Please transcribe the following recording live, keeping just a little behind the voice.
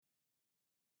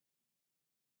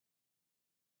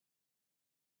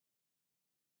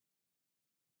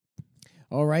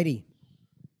Alrighty.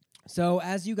 So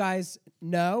as you guys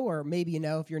know, or maybe you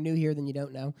know, if you're new here, then you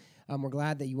don't know. We're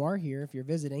glad that you are here if you're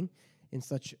visiting in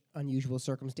such unusual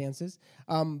circumstances.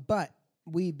 But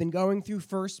we've been going through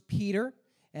 1 Peter,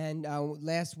 and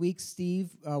last week,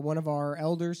 Steve, one of our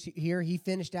elders here, he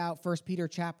finished out 1 Peter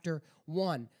chapter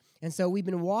 1. And so we've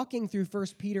been walking through 1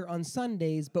 Peter on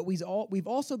Sundays, but we've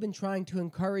also been trying to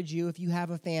encourage you, if you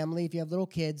have a family, if you have little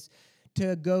kids,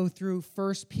 to go through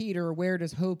 1 Peter, Where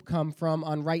Does Hope Come From,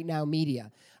 on Right Now Media.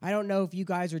 I don't know if you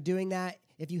guys are doing that.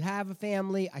 If you have a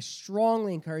family, I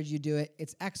strongly encourage you to do it.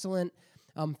 It's excellent.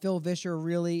 Phil Vischer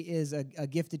really is a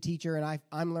gifted teacher, and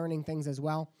I'm learning things as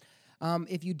well.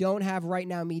 If you don't have Right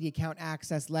Now Media account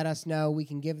access, let us know. We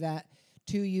can give that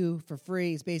to you for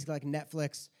free. It's basically like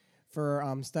Netflix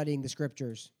for studying the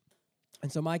scriptures. And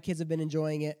so my kids have been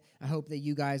enjoying it. I hope that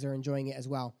you guys are enjoying it as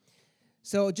well.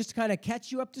 So just to kind of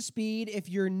catch you up to speed, if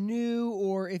you're new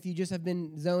or if you just have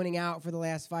been zoning out for the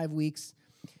last 5 weeks,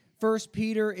 1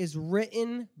 Peter is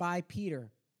written by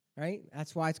Peter, right?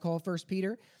 That's why it's called 1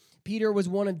 Peter. Peter was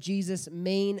one of Jesus'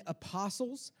 main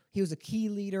apostles. He was a key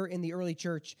leader in the early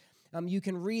church. You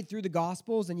can read through the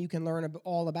Gospels and you can learn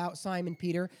all about Simon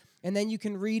Peter. And then you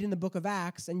can read in the book of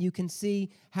Acts and you can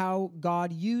see how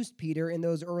God used Peter in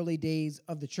those early days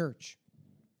of the church.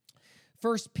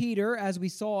 1 Peter, as we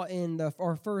saw in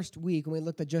our first week when we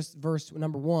looked at just verse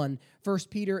number 1, 1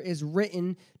 Peter is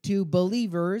written to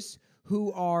believers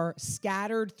who are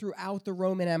scattered throughout the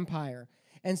Roman Empire.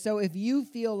 And so if you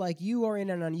feel like you are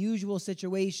in an unusual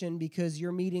situation because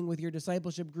you're meeting with your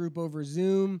discipleship group over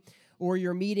Zoom or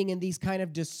you're meeting in these kind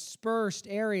of dispersed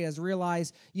areas,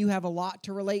 realize you have a lot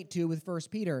to relate to with 1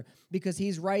 Peter because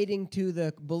he's writing to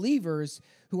the believers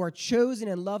who are chosen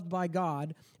and loved by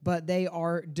God, but they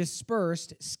are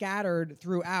dispersed, scattered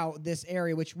throughout this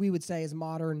area, which we would say is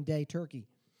modern-day Turkey.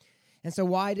 And so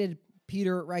why did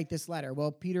Peter write this letter?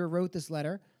 Well, Peter wrote this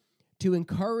letter to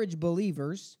encourage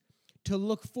believers to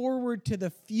look forward to the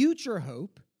future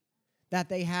hope that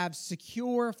they have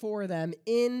secure for them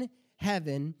in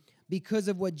heaven because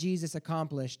of what Jesus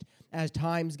accomplished as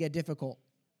times get difficult.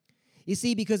 You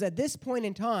see, because at this point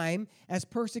in time, as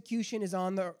persecution is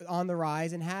on the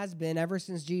rise and has been ever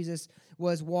since Jesus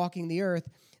was walking the earth,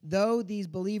 though these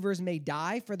believers may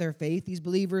die for their faith, these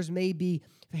believers may be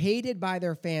hated by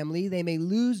their family, they may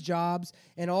lose jobs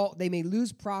they may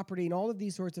lose property and all of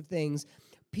these sorts of things,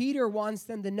 Peter wants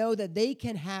them to know that they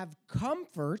can have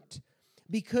comfort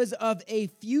because of a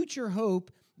future hope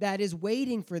that is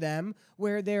waiting for them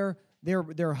where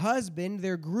their husband,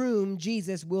 their groom,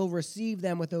 Jesus, will receive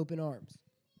them with open arms.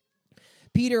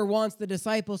 Peter wants the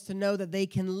disciples to know that they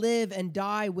can live and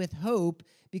die with hope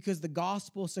because the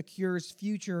gospel secures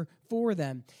future for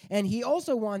them. And he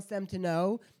also wants them to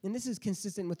know, and this is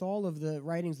consistent with all of the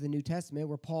writings of the New Testament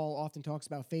where Paul often talks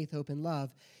about faith, hope, and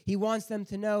love. He wants them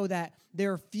to know that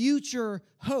their future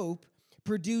hope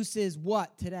produces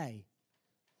what today?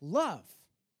 Love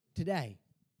today.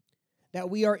 That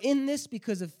we are in this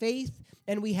because of faith,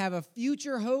 and we have a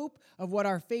future hope of what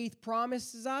our faith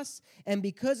promises us, and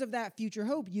because of that future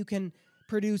hope, you can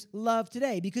produce love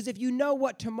today. Because if you know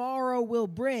what tomorrow will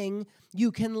bring,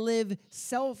 you can live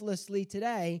selflessly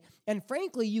today, and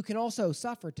frankly, you can also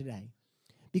suffer today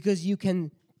because you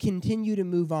can continue to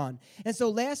move on. And so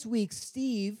last week,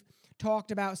 Steve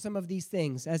talked about some of these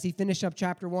things. As he finished up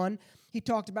chapter 1, he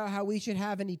talked about how we should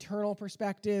have an eternal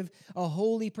perspective, a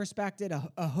holy perspective,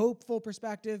 a hopeful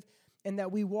perspective, and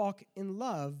that we walk in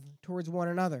love towards one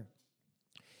another.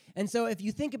 And so if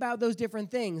you think about those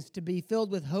different things, to be filled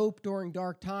with hope during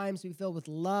dark times, to be filled with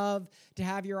love, to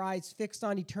have your eyes fixed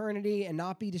on eternity and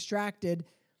not be distracted,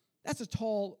 that's a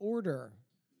tall order,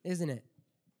 isn't it?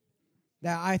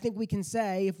 That I think we can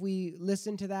say, if we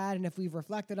listen to that and if we've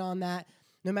reflected on that,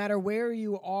 no matter where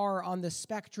you are on the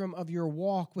spectrum of your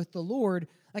walk with the Lord,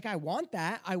 like I want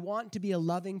that. I want to be a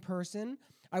loving person.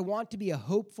 I want to be a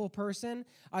hopeful person.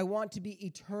 I want to be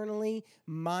eternally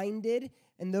minded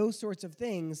and those sorts of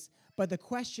things. But the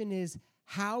question is,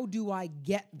 how do I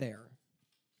get there?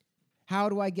 How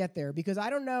do I get there? Because I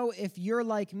don't know if you're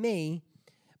like me,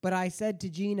 but I said to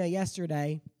Gina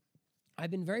yesterday,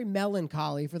 I've been very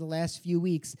melancholy for the last few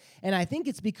weeks. And I think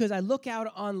it's because I look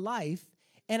out on life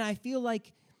and I feel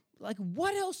like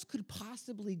what else could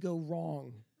possibly go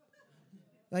wrong?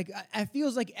 Like, it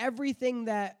feels like everything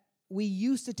that we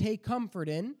used to take comfort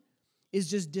in is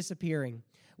just disappearing.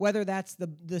 Whether that's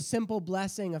the simple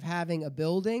blessing of having a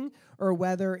building or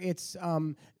whether it's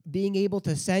being able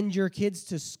to send your kids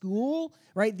to school,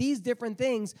 right? These different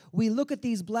things, we look at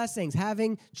these blessings,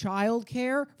 having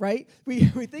childcare, right? We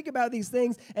think about these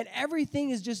things, and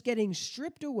everything is just getting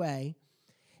stripped away.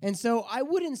 And so I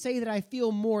wouldn't say that I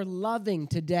feel more loving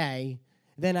today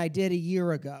than I did a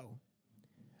year ago.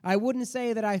 I wouldn't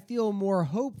say that I feel more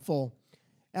hopeful,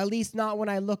 at least not when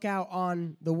I look out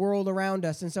on the world around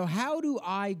us. And so how do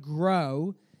I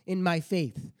grow in my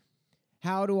faith?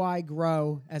 How do I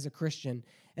grow as a Christian?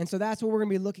 And so that's what we're going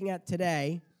to be looking at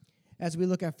today as we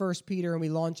look at 1 Peter and we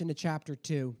launch into chapter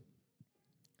 2.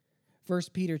 1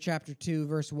 Peter chapter 2,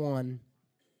 verse 1.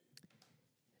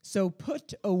 So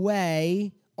put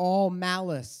away all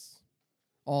malice,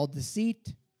 all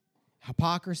deceit,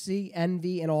 hypocrisy,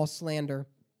 envy, and all slander.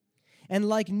 And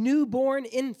like newborn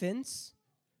infants,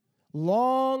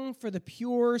 long for the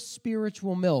pure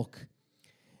spiritual milk,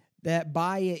 that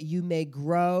by it you may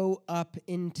grow up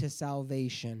into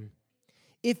salvation,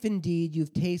 if indeed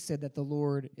you've tasted that the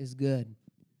Lord is good.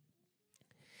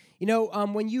 You know,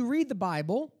 when you read the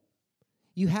Bible,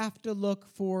 you have to look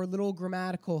for little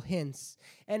grammatical hints.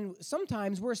 And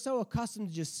sometimes we're so accustomed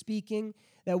to just speaking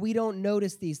that we don't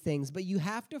notice these things, but you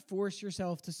have to force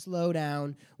yourself to slow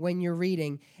down when you're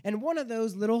reading. And one of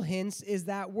those little hints is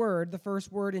that word, the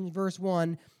first word in verse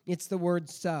 1, it's the word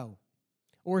so,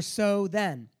 or so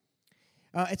then.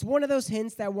 It's one of those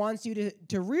hints that wants you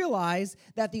to realize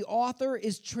that the author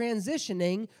is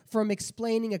transitioning from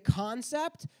explaining a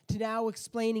concept to now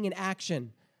explaining an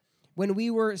action. When we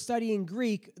were studying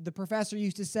Greek, the professor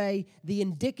used to say, the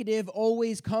indicative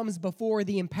always comes before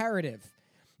the imperative.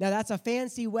 Now, that's a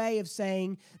fancy way of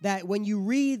saying that when you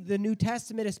read the New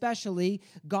Testament especially,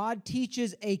 God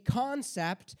teaches a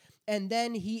concept, and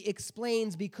then he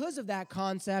explains, because of that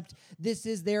concept, this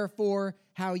is therefore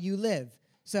how you live.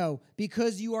 So,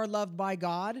 because you are loved by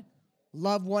God,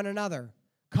 love one another.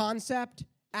 Concept,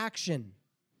 action.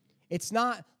 It's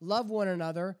not love one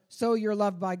another, so you're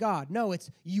loved by God. No, it's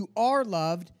you are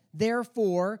loved,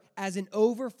 therefore, as an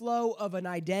overflow of an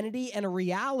identity and a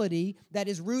reality that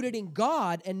is rooted in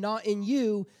God and not in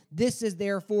you, this is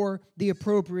therefore the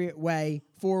appropriate way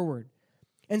forward.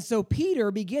 And so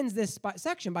Peter begins this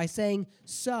section by saying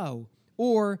so,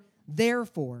 or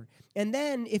therefore. And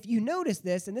then if you notice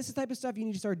this, and this is the type of stuff you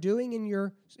need to start doing in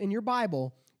your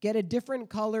Bible, get a different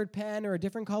colored pen or a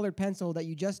different colored pencil that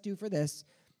you just do for this.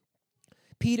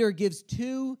 Peter gives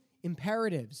two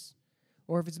imperatives,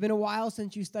 or if it's been a while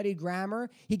since you studied grammar,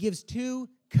 he gives two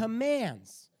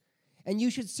commands. And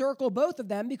you should circle both of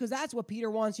them because that's what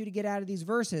Peter wants you to get out of these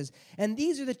verses. And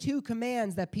these are the two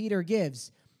commands that Peter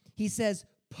gives. He says,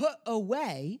 put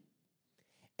away,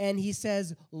 and he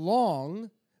says, long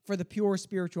for the pure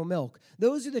spiritual milk.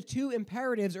 Those are the two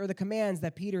imperatives or the commands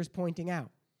that Peter's pointing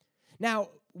out. Now,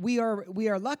 we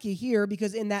are lucky here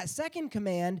because in that second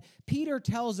command, Peter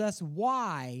tells us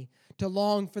why to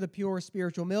long for the pure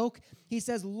spiritual milk. He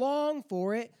says, long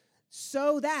for it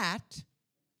so that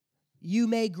you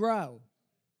may grow.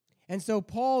 And so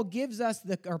Peter gives us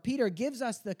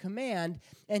the command,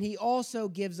 and he also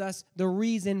gives us the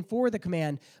reason for the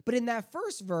command. But in that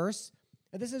first verse,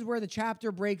 this is where the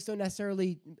chapter breaks don't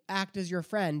necessarily act as your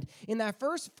friend. In that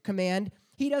first command,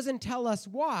 he doesn't tell us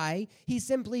why. He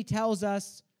simply tells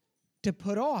us to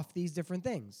put off these different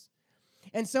things.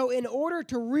 And so in order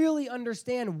to really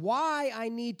understand why I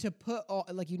need to put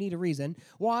off, like you need a reason,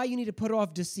 why you need to put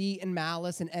off deceit and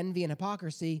malice and envy and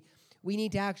hypocrisy, we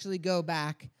need to actually go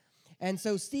back. And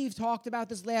so Steve talked about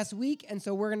this last week, and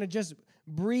so we're going to just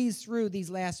breeze through these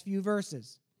last few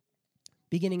verses.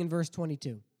 Beginning in verse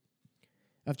 22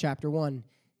 of chapter 1,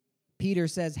 Peter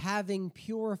says, having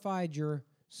purified your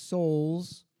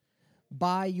souls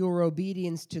by your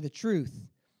obedience to the truth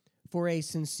for a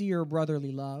sincere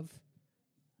brotherly love,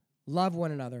 love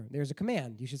one another. There's a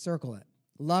command. You should circle it.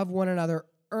 Love one another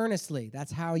earnestly.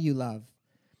 That's how you love.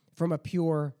 From a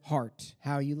pure heart,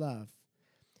 how you love.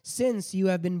 Since you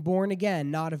have been born again,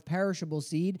 not of perishable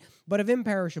seed, but of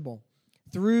imperishable,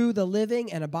 through the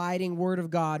living and abiding word of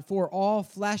God. For all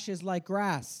flesh is like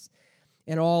grass,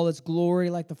 and all its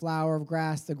glory like the flower of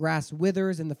grass. The grass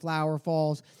withers and the flower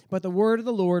falls, but the word of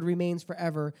the Lord remains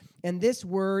forever. And this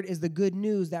word is the good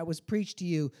news that was preached to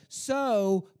you.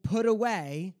 So put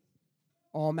away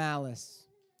all malice.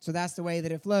 So that's the way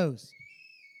that it flows.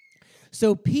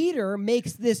 So Peter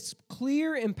makes this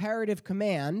clear imperative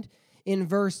command in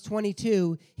verse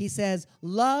 22. He says,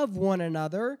 love one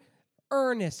another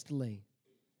earnestly.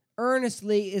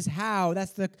 Earnestly is how.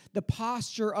 That's the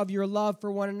posture of your love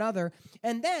for one another.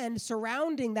 And then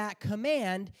surrounding that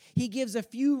command, he gives a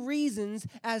few reasons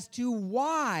as to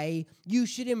why you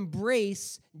should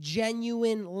embrace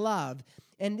genuine love.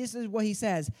 And this is what he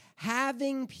says,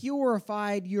 having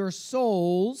purified your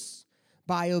souls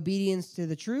by obedience to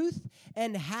the truth,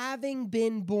 and having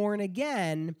been born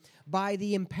again by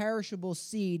the imperishable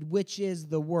seed, which is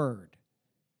the word.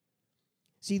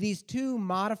 See, these two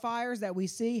modifiers that we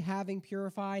see, having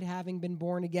purified, having been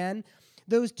born again,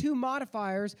 those two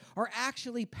modifiers are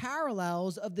actually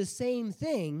parallels of the same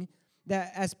thing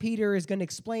that, as Peter is going to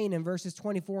explain in verses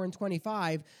 24 and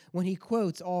 25 when he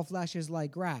quotes, all flesh is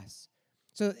like grass.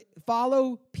 So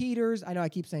follow Peter's, I know I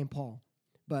keep saying Paul,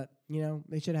 but,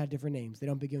 they should have had different names. They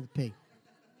don't begin with P.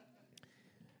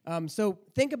 So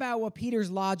think about what Peter's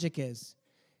logic is.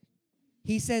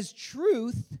 He says,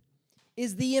 truth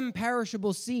is the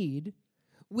imperishable seed,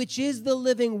 which is the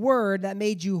living word that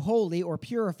made you holy or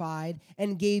purified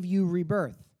and gave you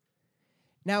rebirth.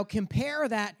 Now compare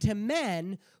that to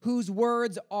men whose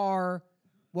words are,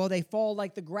 they fall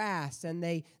like the grass and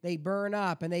they burn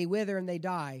up and they wither and they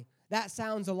die. That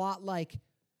sounds a lot like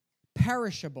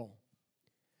perishable.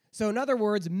 So in other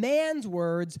words, man's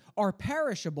words are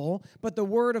perishable, but the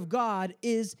word of God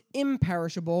is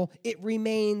imperishable. It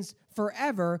remains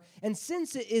forever. And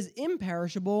since it is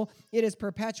imperishable, it is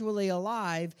perpetually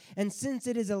alive. And since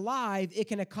it is alive, it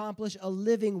can accomplish a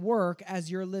living work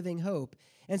as your living hope.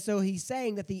 And so he's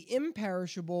saying that the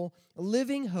imperishable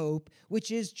living hope,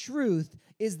 which is truth,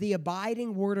 is the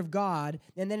abiding word of God.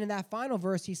 And then in that final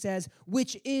verse, he says,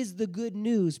 which is the good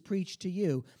news preached to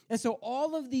you. And so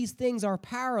all of these things are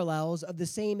parallels of the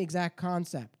same exact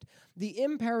concept. The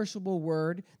imperishable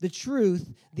word, the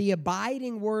truth, the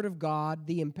abiding word of God,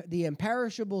 the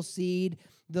imperishable seed,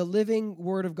 the living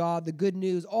word of God, the good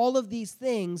news, all of these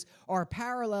things are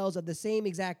parallels of the same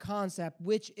exact concept,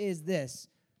 which is this,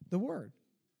 the word.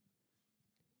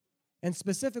 And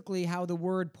specifically how the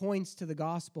word points to the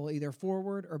gospel, either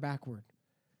forward or backward.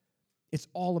 It's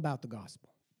all about the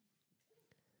gospel.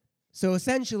 So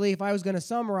essentially, if I was going to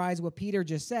summarize what Peter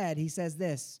just said, he says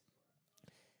this: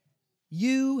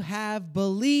 you have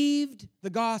believed the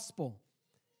gospel,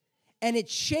 and it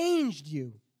changed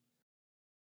you.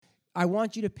 I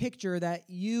want you to picture that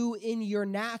you in your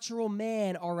natural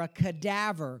man are a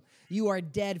cadaver. You are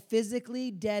dead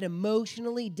physically, dead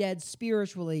emotionally, dead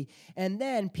spiritually. And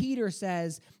then Peter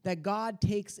says that God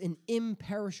takes an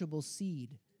imperishable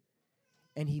seed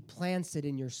and he plants it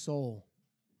in your soul.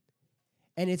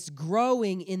 And it's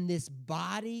growing in this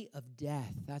body of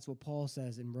death. That's what Paul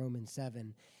says in Romans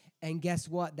 7. And guess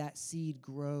what? That seed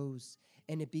grows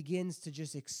and it begins to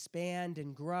just expand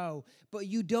and grow. But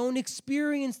you don't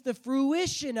experience the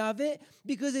fruition of it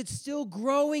because it's still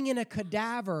growing in a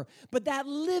cadaver. But that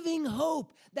living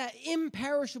hope, that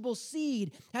imperishable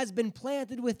seed has been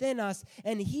planted within us.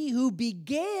 And he who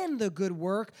began the good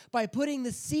work by putting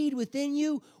the seed within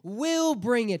you will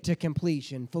bring it to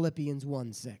completion. Philippians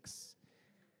 1:6.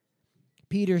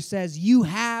 Peter says, you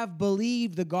have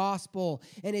believed the gospel,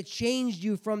 and it changed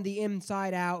you from the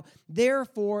inside out.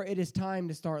 Therefore, it is time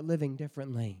to start living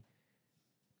differently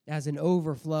as an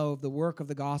overflow of the work of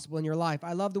the gospel in your life.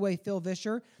 I love the way Phil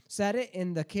Vischer said it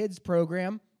in the kids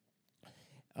program.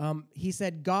 He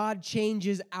said, God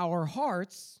changes our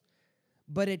hearts,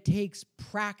 but it takes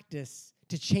practice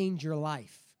to change your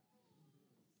life.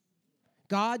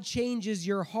 God changes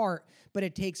your heart, but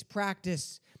it takes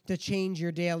practice to change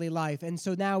your daily life. And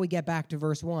so now we get back to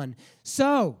verse 1.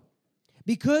 So,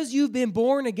 because you've been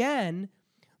born again,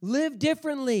 live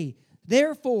differently.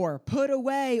 Therefore, put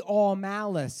away all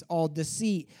malice, all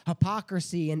deceit,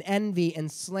 hypocrisy, and envy,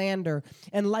 and slander.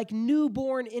 And like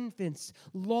newborn infants,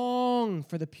 long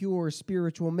for the pure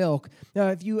spiritual milk. Now,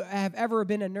 if you have ever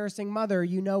been a nursing mother,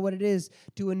 you know what it is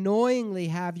to annoyingly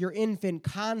have your infant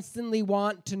constantly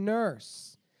want to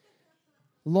nurse.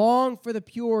 Long for the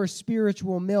pure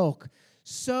spiritual milk,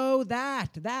 so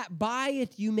that by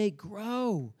it you may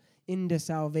grow into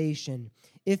salvation,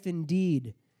 if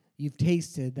indeed you've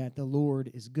tasted that the Lord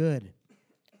is good.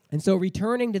 And so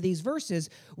returning to these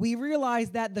verses, we realize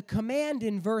that the command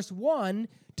in verse 1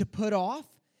 to put off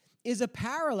is a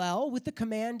parallel with the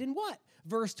command in what?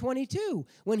 Verse 22,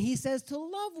 when he says to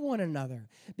love one another,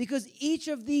 because each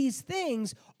of these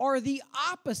things are the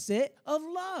opposite of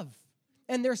love.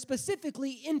 And they're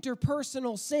specifically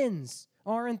interpersonal sins,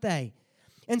 aren't they?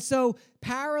 And so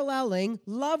paralleling,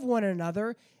 love one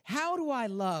another. How do I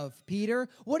love, Peter?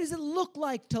 What does it look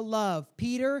like to love,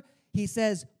 Peter? He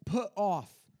says, put off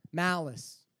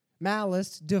malice.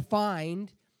 Malice,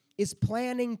 defined, is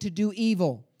planning to do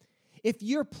evil. If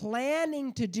you're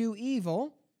planning to do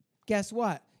evil, guess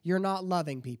what? You're not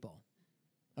loving people,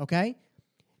 okay?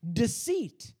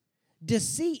 Deceit.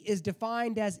 Deceit is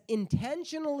defined as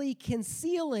intentionally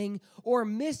concealing or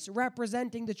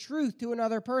misrepresenting the truth to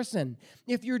another person.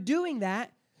 If you're doing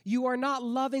that, you are not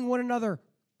loving one another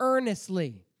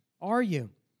earnestly, are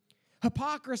you?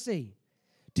 Hypocrisy,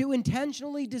 to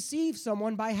intentionally deceive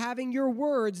someone by having your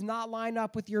words not line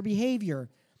up with your behavior.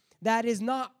 That is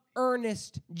not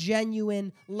earnest,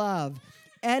 genuine love.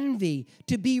 Envy,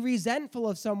 to be resentful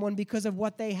of someone because of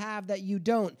what they have that you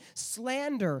don't.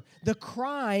 Slander, the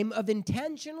crime of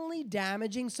intentionally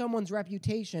damaging someone's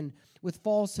reputation with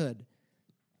falsehood.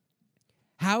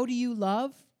 How do you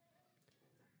love?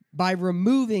 By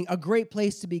removing, a great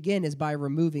place to begin is by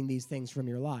removing these things from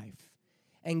your life.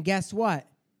 And guess what?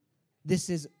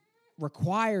 This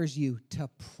requires you to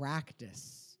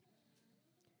practice.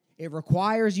 It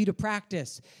requires you to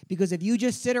practice. Because if you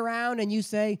just sit around and you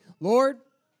say, Lord,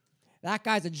 that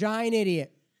guy's a giant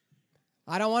idiot.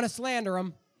 I don't want to slander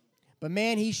him, but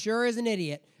man, he sure is an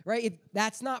idiot, right?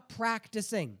 That's not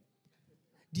practicing.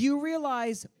 Do you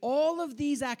realize all of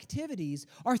these activities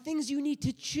are things you need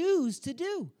to choose to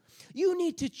do? You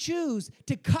need to choose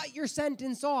to cut your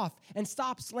sentence off and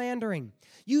stop slandering.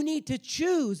 You need to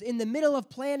choose in the middle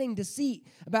of planning deceit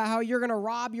about how you're going to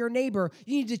rob your neighbor.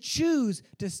 You need to choose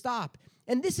to stop.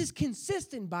 And this is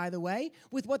consistent, by the way,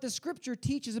 with what the Scripture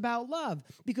teaches about love.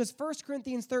 Because 1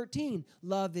 Corinthians 13,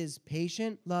 love is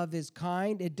patient, love is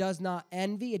kind, it does not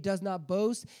envy, it does not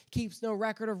boast, keeps no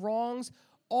record of wrongs.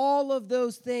 All of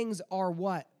those things are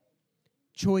what?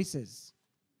 Choices.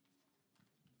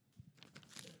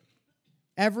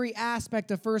 Every aspect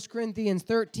of 1 Corinthians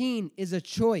 13 is a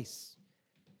choice.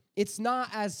 It's not,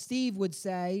 as Steve would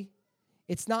say,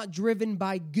 it's not driven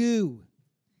by goo.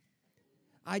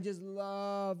 I just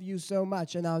love you so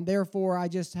much, and therefore I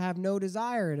just have no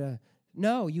desire to.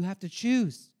 No, you have to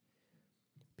choose.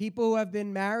 People who have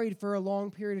been married for a long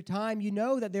period of time, you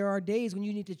know that there are days when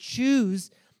you need to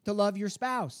choose to love your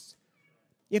spouse.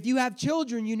 If you have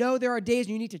children, you know there are days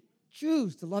when you need to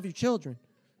choose to love your children,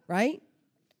 right?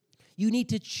 You need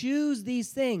to choose these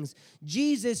things.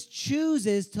 Jesus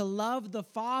chooses to love the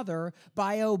Father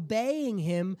by obeying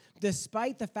him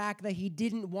despite the fact that he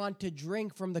didn't want to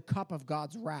drink from the cup of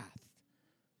God's wrath.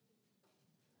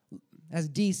 As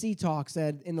DC Talk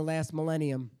said in the last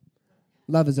millennium,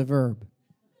 love is a verb.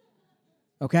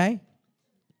 Okay?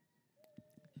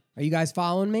 Are you guys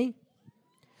following me?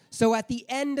 So at the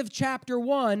end of chapter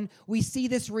 1, we see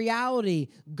this reality.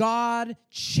 God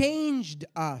changed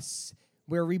us.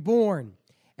 We're reborn.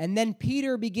 And then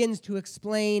Peter begins to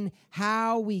explain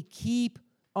how we keep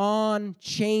on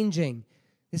changing.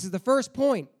 This is the first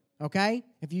point, okay?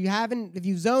 If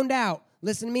you've zoned out,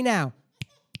 listen to me now.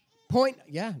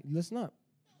 Listen up.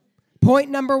 Point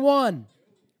number 1.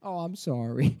 Oh, I'm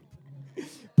sorry.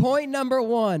 Point number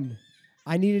 1.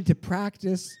 I needed to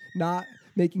practice not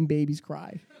making babies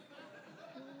cry.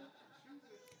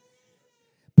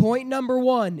 Point number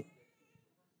 1.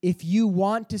 If you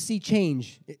want to see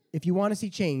change,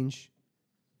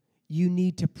 you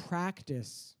need to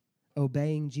practice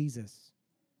obeying Jesus.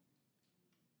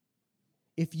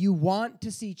 If you want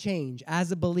to see change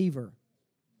as a believer,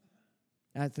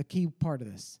 that's the key part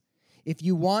of this. If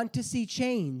you want to see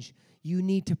change, you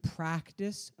need to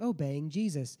practice obeying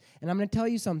Jesus. And I'm going to tell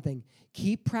you something.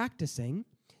 Keep practicing.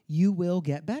 You will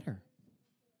get better.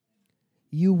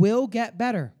 You will get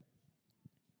better.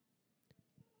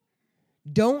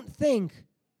 Don't think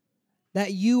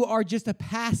that you are just a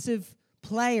passive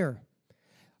player.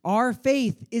 Our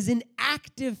faith is an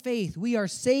active faith. We are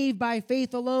saved by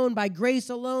faith alone, by grace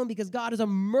alone, because God is a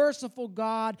merciful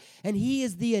God, and he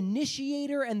is the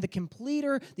initiator and the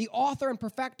completer, the author and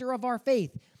perfecter of our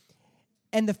faith.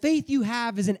 And the faith you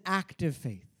have is an active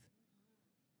faith.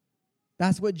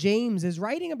 That's what James is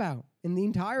writing about in the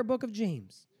entire book of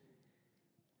James.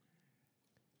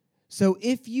 So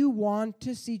if you want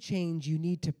to see change, you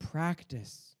need to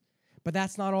practice. But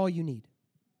that's not all you need.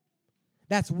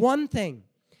 That's one thing.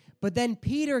 But then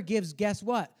Peter gives, guess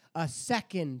what? A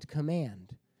second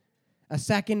command. A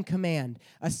second command.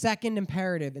 A second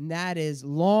imperative. And that is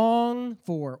long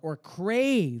for or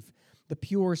crave the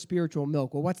pure spiritual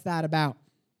milk. Well, what's that about?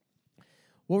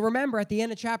 Well, remember, at the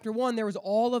end of chapter 1, there was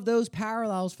all of those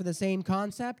parallels for the same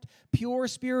concept. Pure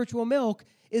spiritual milk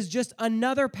is just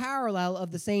another parallel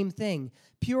of the same thing.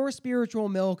 Pure spiritual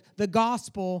milk, the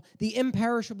gospel, the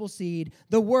imperishable seed,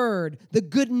 the word, the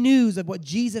good news of what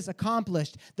Jesus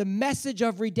accomplished, the message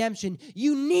of redemption.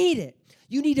 You need it.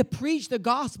 You need to preach the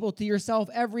gospel to yourself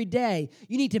every day.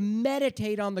 You need to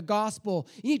meditate on the gospel.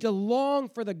 You need to long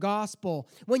for the gospel.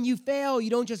 When you fail, you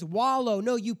don't just wallow.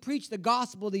 No, you preach the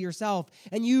gospel to yourself,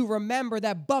 and you remember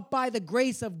that but by the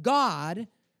grace of God,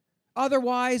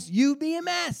 otherwise you'd be a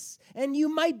mess. And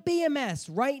you might be a mess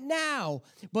right now,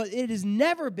 but it has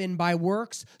never been by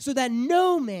works, so that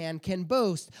no man can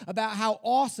boast about how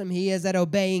awesome he is at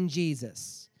obeying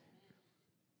Jesus.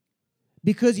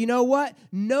 Because you know what?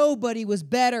 Nobody was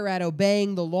better at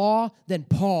obeying the law than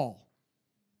Paul.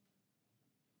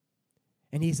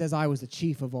 And he says, I was the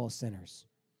chief of all sinners.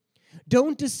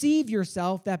 Don't deceive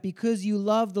yourself that because you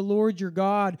love the Lord your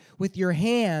God with your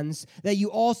hands, that you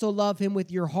also love him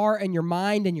with your heart and your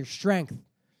mind and your strength.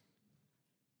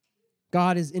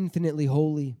 God is infinitely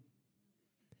holy.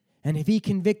 And if he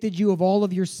convicted you of all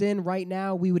of your sin right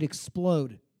now, we would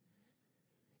explode.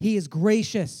 He is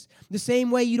gracious. The same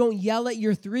way you don't yell at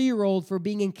your 3-year-old for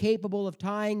being incapable of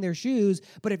tying their shoes,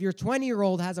 but if your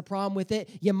 20-year-old has a problem with it,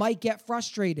 you might get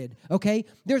frustrated, okay?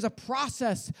 There's a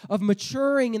process of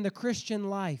maturing in the Christian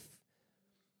life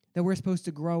that we're supposed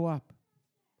to grow up.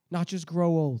 Not just grow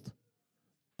old,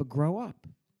 but grow up.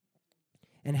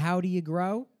 And how do you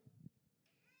grow?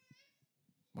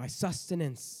 By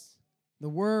sustenance. The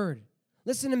Word.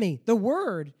 Listen to me. The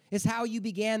Word is how you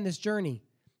began this journey.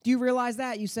 Do you realize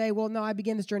that? You say, well, no, I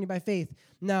began this journey by faith.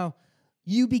 No,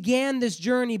 you began this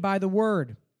journey by the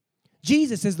Word.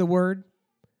 Jesus is the Word.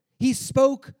 He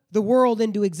spoke the world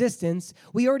into existence.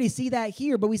 We already see that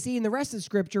here, but we see in the rest of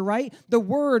Scripture, right? The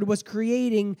Word was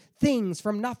creating things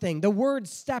from nothing. The Word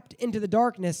stepped into the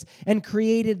darkness and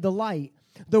created the light.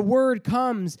 The Word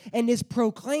comes and is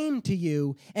proclaimed to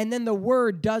you, and then the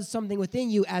Word does something within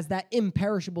you as that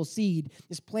imperishable seed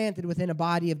is planted within a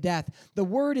body of death. The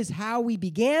Word is how we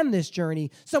began this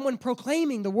journey. Someone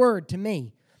proclaiming the Word to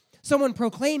me. Someone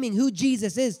proclaiming who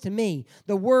Jesus is to me.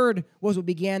 The Word was what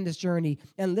began this journey.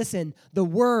 And listen, the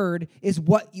Word is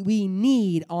what we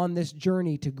need on this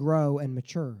journey to grow and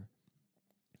mature.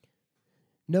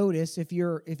 Notice, if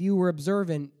you were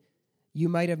observant, you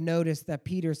might have noticed that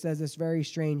Peter says this very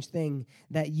strange thing,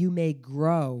 that you may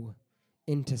grow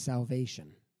into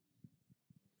salvation.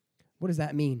 What does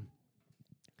that mean?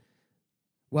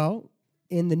 Well,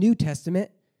 in the New Testament,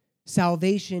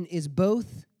 salvation is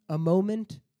both a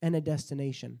moment and a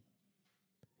destination.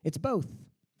 It's both.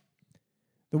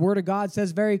 The Word of God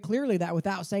says very clearly that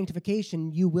without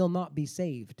sanctification, you will not be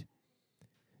saved.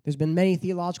 There's been many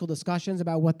theological discussions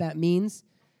about what that means.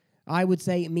 I would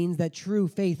say it means that true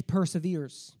faith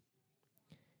perseveres.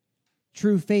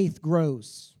 True faith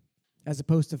grows, as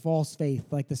opposed to false faith,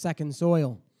 like the second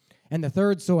soil and the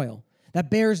third soil, that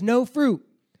bears no fruit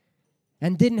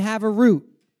and didn't have a root.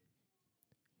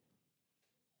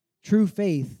 True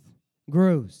faith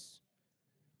grows.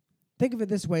 Think of it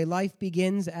this way. Life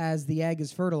begins as the egg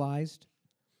is fertilized,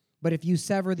 but if you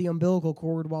sever the umbilical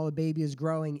cord while a baby is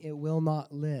growing, it will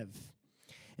not live.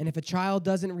 And if a child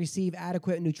doesn't receive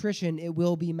adequate nutrition, it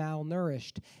will be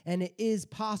malnourished. And it is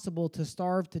possible to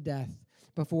starve to death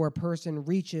before a person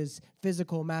reaches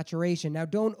physical maturation. Now,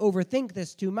 don't overthink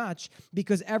this too much,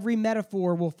 because every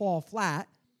metaphor will fall flat.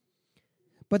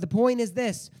 But the point is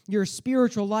this: your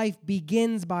spiritual life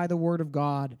begins by the Word of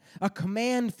God. A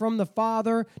command from the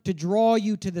Father to draw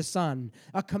you to the Son.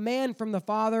 A command from the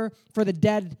Father for the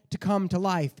dead to come to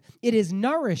life. It is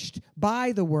nourished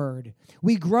by the Word.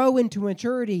 We grow into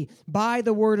maturity by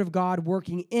the Word of God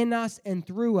working in us and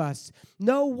through us.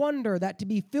 No wonder that to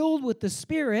be filled with the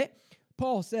Spirit,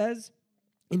 Paul says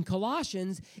in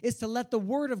Colossians, is to let the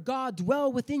Word of God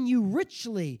dwell within you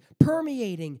richly,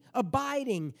 permeating,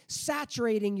 abiding,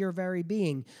 saturating your very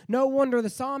being. No wonder the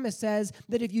psalmist says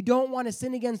that if you don't want to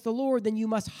sin against the Lord, then you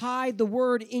must hide the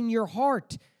Word in your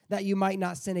heart, that you might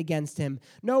not sin against him.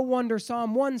 No wonder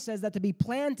Psalm 1 says that to be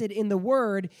planted in the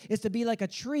Word is to be like a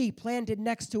tree planted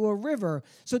next to a river,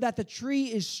 so that the tree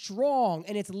is strong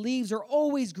and its leaves are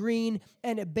always green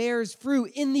and it bears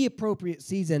fruit in the appropriate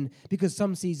season, because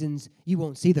some seasons you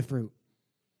won't see the fruit,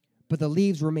 but the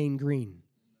leaves remain green.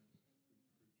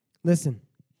 Listen,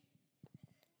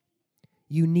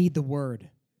 you need the Word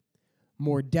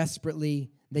more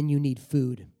desperately than you need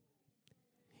food.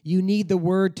 You need the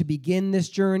Word to begin this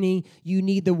journey. You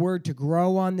need the Word to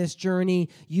grow on this journey.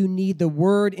 You need the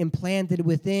Word implanted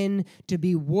within to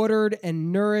be watered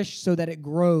and nourished so that it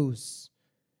grows.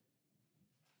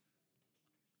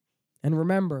 And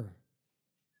remember,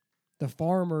 the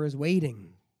farmer is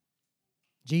waiting.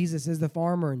 Jesus is the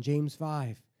farmer in James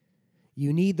 5.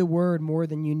 You need the Word more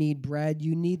than you need bread.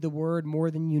 You need the Word more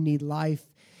than you need life.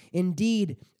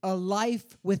 Indeed, a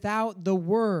life without the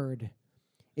Word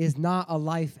is not a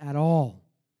life at all.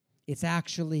 It's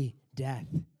actually death.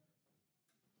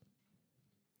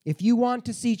 If you want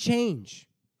to see change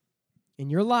in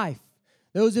your life,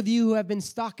 those of you who have been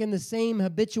stuck in the same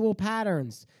habitual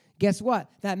patterns, guess what?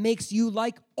 That makes you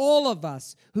like all of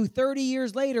us, who 30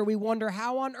 years later, we wonder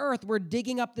how on earth we're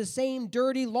digging up the same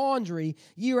dirty laundry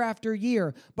year after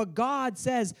year. But God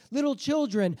says, little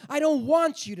children, I don't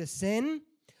want you to sin,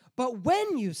 but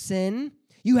when you sin,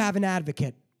 you have an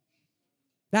advocate.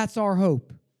 That's our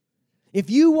hope. If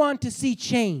you want to see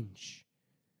change,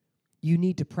 you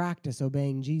need to practice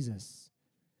obeying Jesus.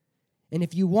 And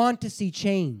if you want to see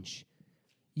change,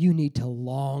 You need to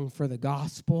long for the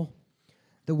gospel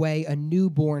the way a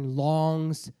newborn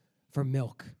longs for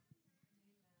milk.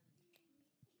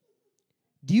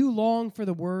 Do you long for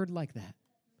the word like that?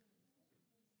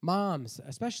 Moms,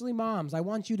 especially moms, I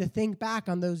want you to think back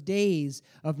on those days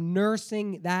of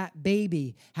nursing that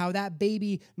baby, how that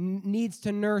baby needs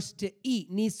to nurse to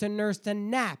eat, needs to nurse to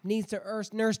nap, needs to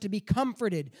nurse to be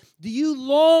comforted. Do you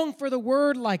long for the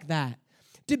word like that?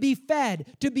 To be fed,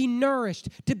 to be nourished,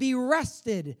 to be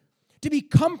rested, to be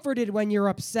comforted when you're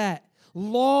upset.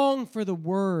 Long for the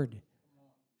word.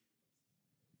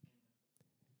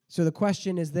 So the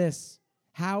question is this: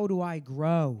 how do I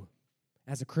grow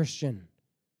as a Christian?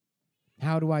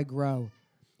 How do I grow?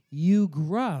 You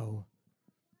grow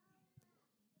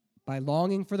by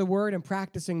longing for the word and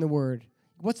practicing the word.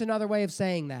 What's another way of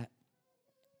saying that?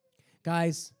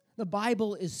 Guys, the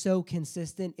Bible is so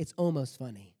consistent, it's almost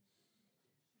funny.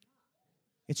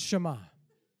 It's Shema.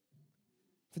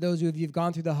 For those of you who've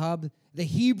gone through the hub, the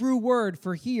Hebrew word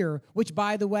for hear, which,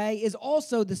 by the way, is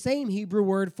also the same Hebrew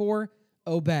word for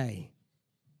obey.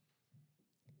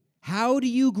 How do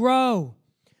you grow?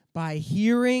 By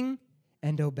hearing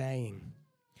and obeying.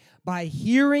 By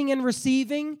hearing and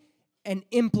receiving and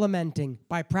implementing.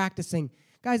 By practicing.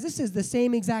 Guys, this is the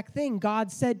same exact thing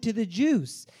God said to the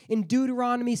Jews in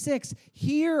Deuteronomy 6.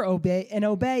 Hear, obey,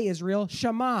 Israel,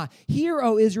 Shema. Hear,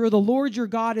 O Israel, the Lord your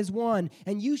God is one,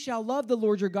 and you shall love the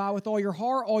Lord your God with all your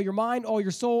heart, all your mind, all your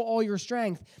soul, all your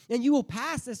strength. And you will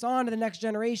pass this on to the next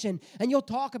generation, and you'll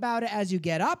talk about it as you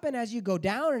get up and as you go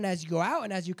down and as you go out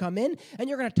and as you come in, and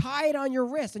you're going to tie it on your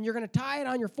wrist, and you're going to tie it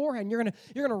on your forehead, and you're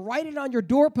going to write it on your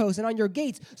doorposts and on your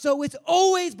gates, so it's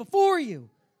always before you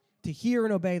to hear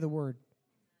and obey the word.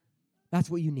 That's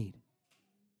what you need.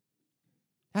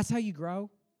 That's how you grow.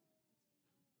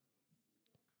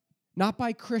 Not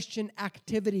by Christian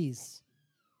activities,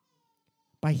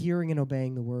 by hearing and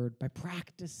obeying the word, by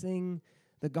practicing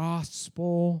the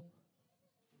gospel.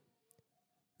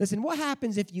 Listen, what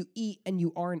happens if you eat and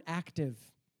you aren't active?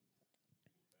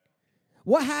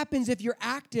 What happens if you're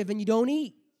active and you don't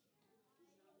eat?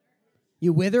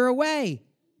 You wither away.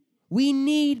 We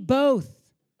need both.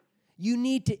 You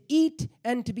need to eat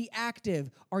and to be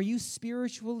active. Are you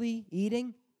spiritually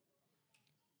eating?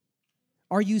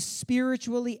 Are you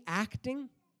spiritually acting?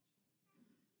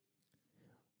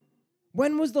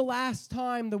 When was the last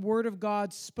time the Word of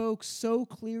God spoke so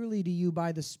clearly to you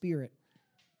by the Spirit?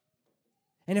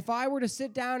 And if I were to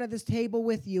sit down at this table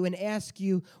with you and ask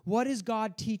you, what is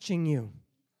God teaching you?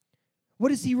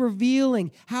 What is he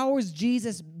revealing? How is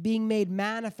Jesus being made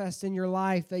manifest in your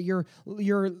life, that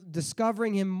you're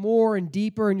discovering him more and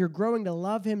deeper and you're growing to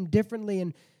love him differently?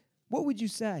 And what would you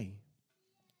say?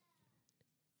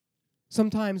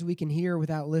 Sometimes we can hear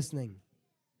without listening.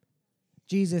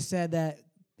 Jesus said that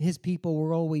his people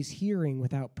were always hearing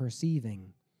without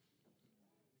perceiving.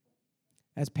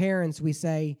 As parents, we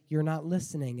say, you're not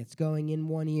listening. It's going in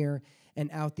one ear and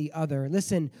out the other.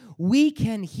 Listen, we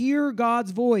can hear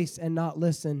God's voice and not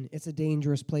listen. It's a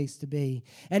dangerous place to be.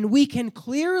 And we can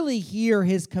clearly hear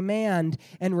his command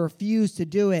and refuse to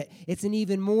do it. It's an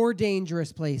even more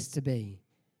dangerous place to be.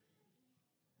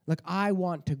 Look, I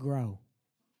want to grow.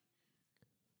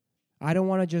 I don't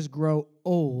want to just grow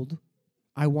old.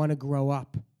 I want to grow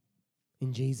up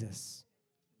in Jesus.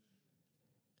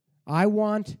 I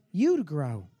want you to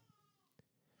grow.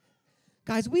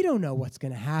 Guys, we don't know what's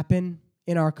going to happen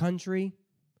in our country.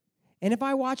 And if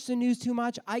I watch the news too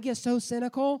much, I get so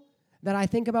cynical that I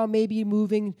think about maybe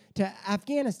moving to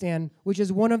Afghanistan, which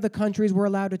is one of the countries we're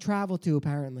allowed to travel to,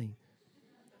 apparently.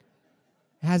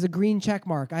 It has a green check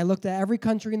mark. I looked at every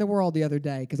country in the world the other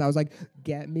day because I was like,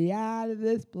 get me out of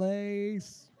this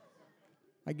place.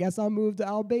 I guess I'll move to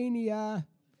Albania.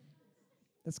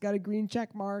 That's got a green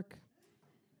check mark.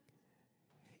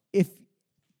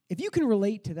 If you can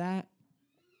relate to that,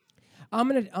 I'm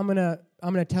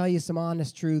gonna tell you some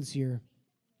honest truths here.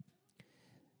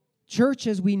 Church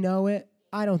as we know it,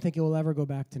 I don't think it will ever go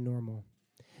back to normal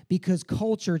because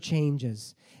culture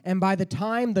changes. And by the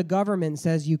time the government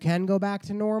says you can go back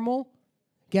to normal,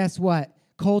 guess what?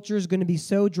 Culture is going to be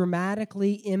so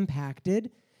dramatically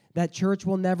impacted that church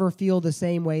will never feel the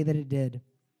same way that it did.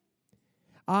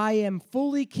 I am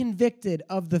fully convicted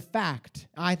of the fact,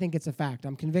 I think it's a fact,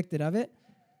 I'm convicted of it,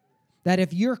 that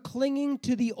if you're clinging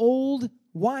to the old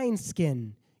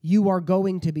wineskin, you are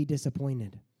going to be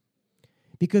disappointed.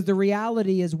 Because the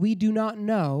reality is we do not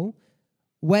know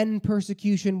when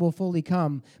persecution will fully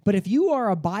come. But if you are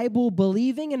a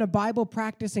Bible-believing and a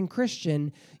Bible-practicing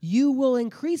Christian, you will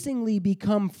increasingly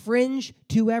become fringe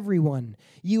to everyone.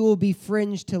 You will be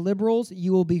fringe to liberals.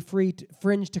 You will be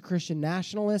fringe to Christian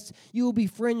nationalists. You will be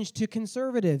fringe to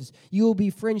conservatives. You will be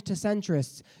fringe to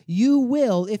centrists. You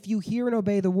will, if you hear and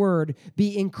obey the word,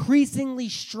 be increasingly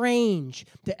strange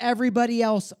to everybody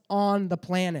else on the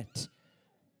planet.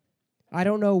 I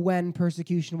don't know when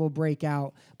persecution will break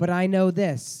out, but I know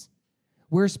this.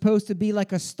 We're supposed to be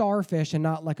like a starfish and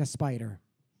not like a spider.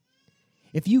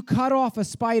 If you cut off a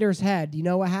spider's head, you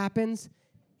know what happens?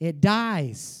 It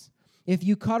dies. If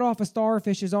you cut off a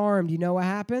starfish's arm, do you know what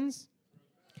happens?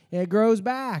 It grows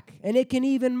back, and it can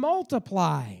even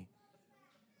multiply.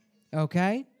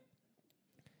 Okay?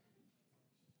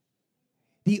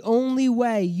 The only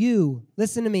way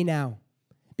listen to me now,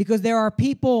 because there are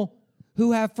people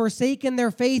who have forsaken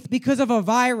their faith because of a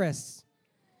virus.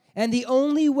 And the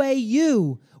only way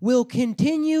you will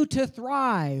continue to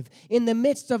thrive in the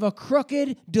midst of a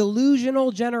crooked,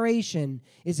 delusional generation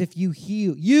is if you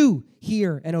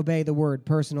hear and obey the word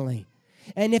personally.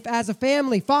 And if as a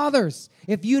family, fathers,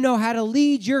 if you know how to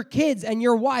lead your kids and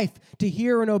your wife to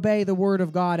hear and obey the word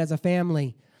of God as a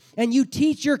family, and you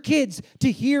teach your kids to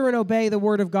hear and obey the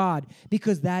word of God,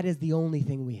 because that is the only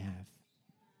thing we have.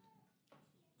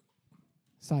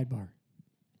 Sidebar.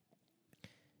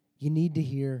 You need to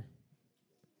hear.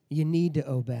 You need to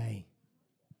obey.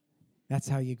 That's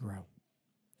how you grow.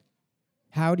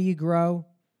 How do you grow?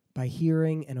 By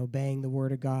hearing and obeying the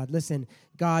word of God. Listen,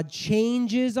 God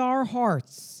changes our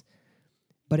hearts,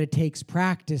 but it takes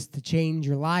practice to change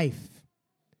your life.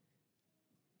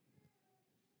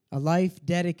 A life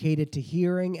dedicated to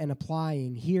hearing and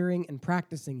applying, hearing and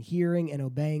practicing, hearing and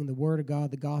obeying the word of God,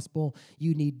 the gospel.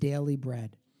 You need daily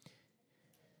bread.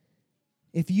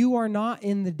 If you are not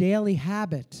in the daily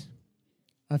habit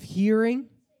of hearing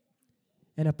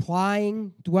and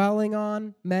applying, dwelling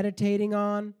on, meditating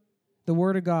on the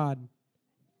word of God,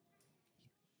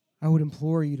 I would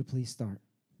implore you to please start.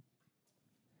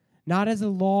 Not as a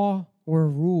law or a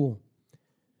rule,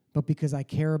 but because I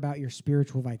care about your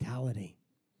spiritual vitality.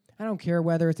 I don't care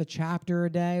whether it's a chapter a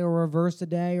day or a verse a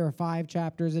day or 5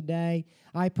 chapters a day.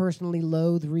 I personally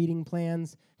loathe reading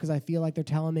plans because I feel like they're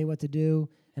telling me what to do,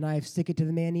 and I stick it to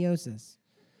the maniosis.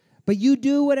 But you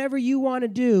do whatever you want to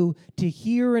do to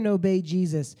hear and obey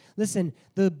Jesus. Listen,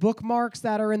 the bookmarks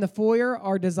that are in the foyer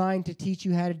are designed to teach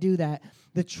you how to do that.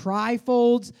 The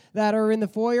trifolds that are in the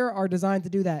foyer are designed to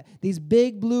do that. These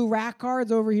big blue rack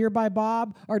cards over here by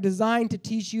Bob are designed to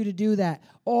teach you to do that.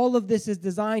 All of this is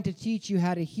designed to teach you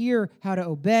how to hear, how to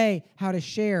obey, how to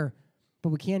share. But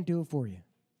we can't do it for you.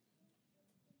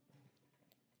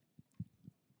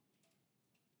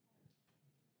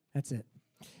 That's it.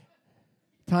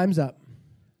 Time's up.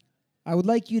 I would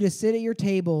like you to sit at your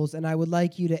tables, and I would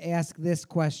like you to ask this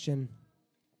question.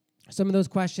 Some of those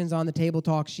questions on the table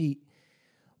talk sheet.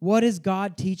 What is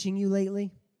God teaching you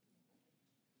lately?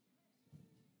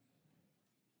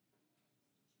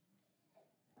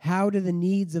 How do the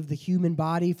needs of the human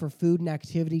body for food and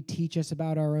activity teach us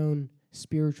about our own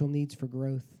spiritual needs for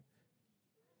growth?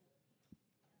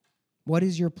 What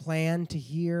is your plan to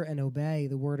hear and obey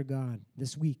the word of God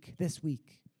this week?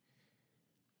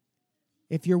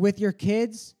 If you're with your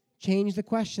kids, change the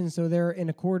questions so they're in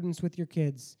accordance with your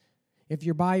kids. If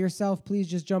you're by yourself, please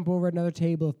just jump over at another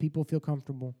table if people feel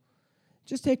comfortable.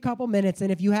 Just take a couple minutes,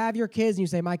 and if you have your kids and you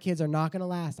say, my kids are not going to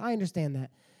last, I understand that.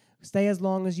 Stay as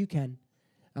long as you can.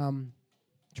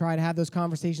 Try to have those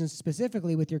conversations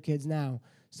specifically with your kids now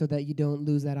so that you don't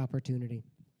lose that opportunity.